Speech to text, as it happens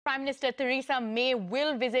Prime Minister Theresa May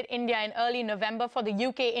will visit India in early November for the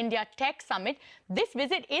UK-India Tech Summit. This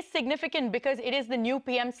visit is significant because it is the new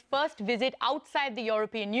PM's first visit outside the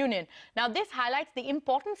European Union. Now, this highlights the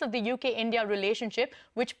importance of the UK-India relationship,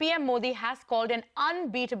 which PM Modi has called an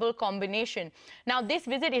unbeatable combination. Now, this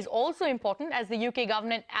visit is also important as the UK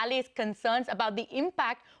government allays concerns about the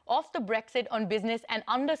impact of the Brexit on business and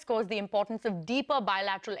underscores the importance of deeper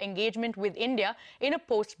bilateral engagement with India in a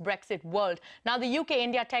post-Brexit world. Now, the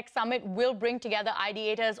UK-India Tech Summit will bring together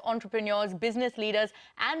ideators, entrepreneurs, business leaders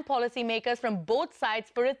and policymakers from both sides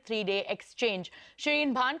for a 3-day exchange.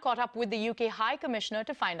 Shereen Bhan caught up with the UK High Commissioner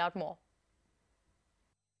to find out more.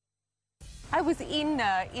 I was in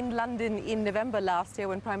London in November last year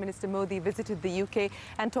when Prime Minister Modi visited the UK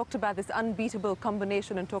and talked about this unbeatable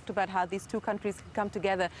combination and talked about how these two countries come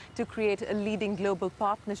together to create a leading global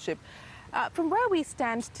partnership. From where we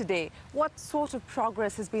stand today, what sort of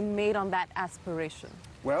progress has been made on that aspiration?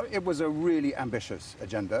 Well, it was a really ambitious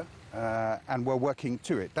agenda and we're working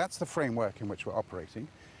to it. That's the framework in which we're operating.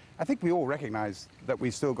 I think we all recognise that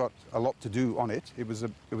we've still got a lot to do on it. It was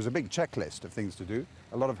a big checklist of things to do,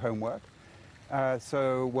 a lot of homework.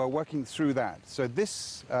 So we're working through that. So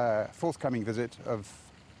this forthcoming visit of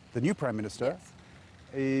the new Prime Minister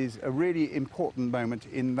is a really important moment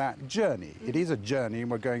in that journey. It is a journey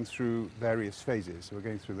and we're going through various phases. So we're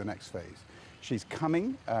going through the next phase. She's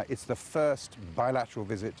coming. It's the first bilateral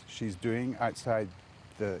visit she's doing outside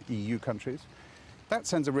the EU countries. That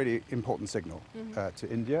sends a really important signal to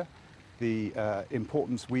India, the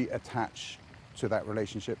importance we attach to that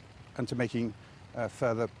relationship and to making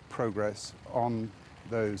further progress on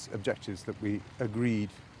those objectives that we agreed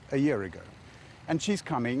a year ago. And she's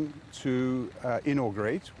coming to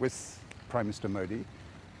inaugurate with Prime Minister Modi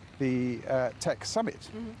the Tech Summit,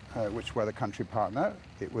 which we're the country partner.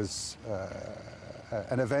 It was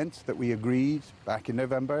an event that we agreed back in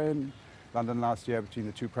November in London last year between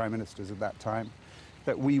the two Prime Ministers at that time,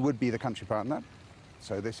 that we would be the country partner.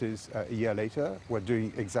 So this is a year later, we're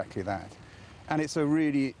doing exactly that. And it's a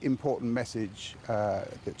really important message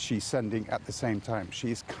that she's sending at the same time.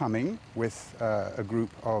 She's coming with a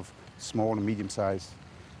group of small and medium-sized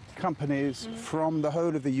companies from the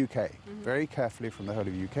whole of the UK, very carefully from the whole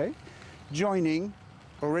of the UK, joining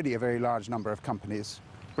already a very large number of companies,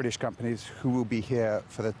 British companies, who will be here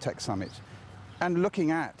for the Tech Summit, and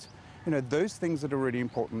looking at, those things that are really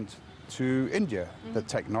important to India, the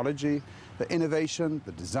technology, the innovation,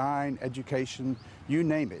 the design, education, you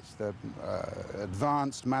name it, the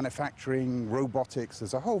advanced manufacturing, robotics.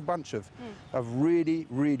 There's a whole bunch of really,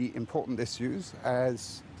 really important issues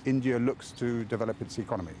as India looks to develop its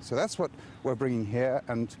economy. So that's what we're bringing here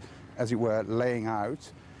and, as it were, laying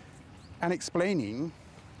out and explaining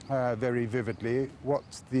very vividly what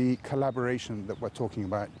the collaboration that we're talking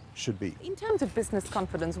about should be. In terms of business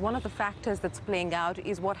confidence, one of the factors that's playing out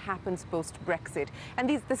is what happens post-Brexit. And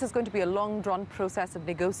this is going to be a long-drawn process of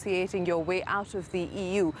negotiating your way out of the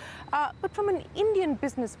EU. But from an Indian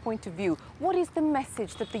business point of view, what is the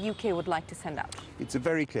message that the UK would like to send out? It's a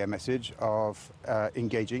very clear message of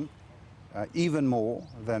engaging even more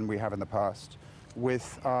than we have in the past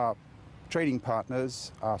with our trading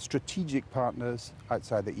partners, our strategic partners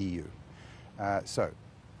outside the EU. So,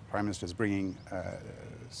 Prime Minister is bringing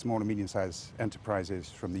small and medium-sized enterprises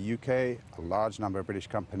from the UK. A large number of British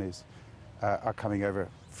companies are coming over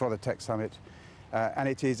for the Tech Summit. And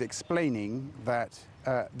it is explaining that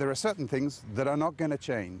there are certain things that are not going to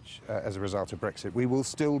change as a result of Brexit. We will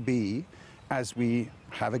still be, as we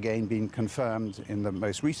have again been confirmed in the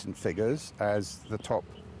most recent figures, as the top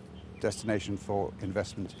destination for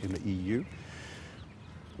investment in the EU.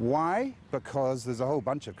 Why? Because there's a whole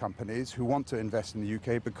bunch of companies who want to invest in the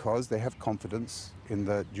UK because they have confidence in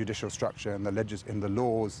the judicial structure and in the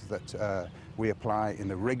laws that we apply in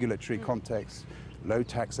the regulatory context, low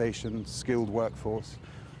taxation, skilled workforce,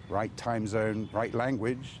 right time zone, right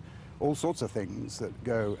language, all sorts of things that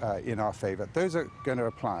go in our favour. Those are going to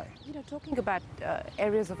apply. Talking about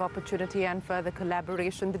areas of opportunity and further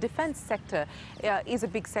collaboration, the defence sector is a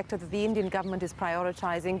big sector that the Indian government is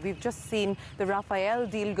prioritising. We've just seen the Rafael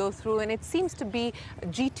deal go through, and it seems to be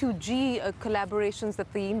G2G collaborations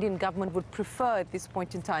that the Indian government would prefer at this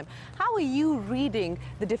point in time. How are you reading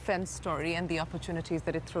the defence story and the opportunities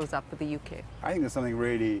that it throws up for the UK? I think there's something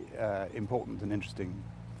really important and interesting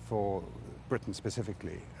for Britain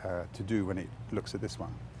specifically to do when it looks at this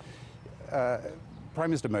one. Prime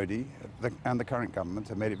Minister Modi and the current government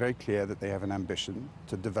have made it very clear that they have an ambition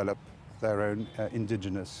to develop their own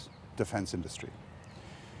indigenous defence industry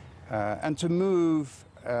and to move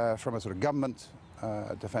from a sort of government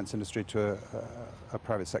defence industry to a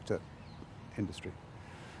private sector industry.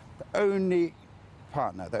 The only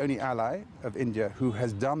partner, the only ally of India who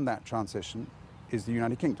has done that transition is the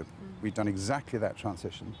United Kingdom. We've done exactly that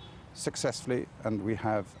transition successfully, and we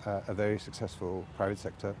have a very successful private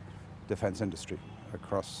sector defense industry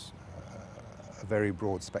across a very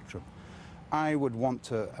broad spectrum. I would want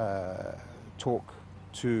to talk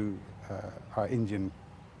to our Indian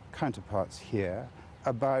counterparts here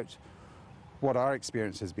about what our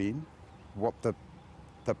experience has been, what the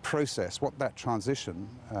process, what that transition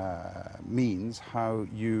means, how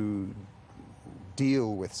you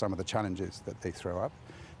deal with some of the challenges that they throw up,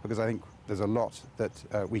 because I think there's a lot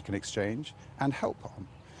that we can exchange and help on.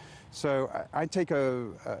 So I take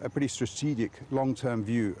a pretty strategic long-term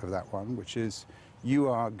view of that one, which is you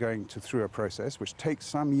are going through a process which takes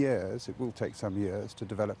some years, it will take some years to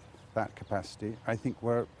develop that capacity. I think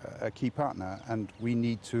we're a key partner, and we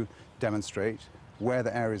need to demonstrate where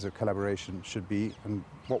the areas of collaboration should be and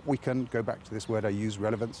what we can, go back to this word I use,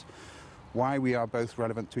 relevance, why we are both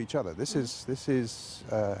relevant to each other. This is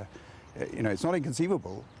you know, it's not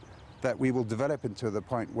inconceivable that we will develop into the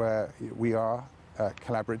point where we are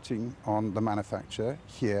collaborating on the manufacture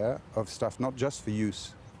here of stuff not just for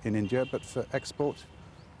use in India, but for export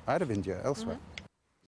out of India elsewhere.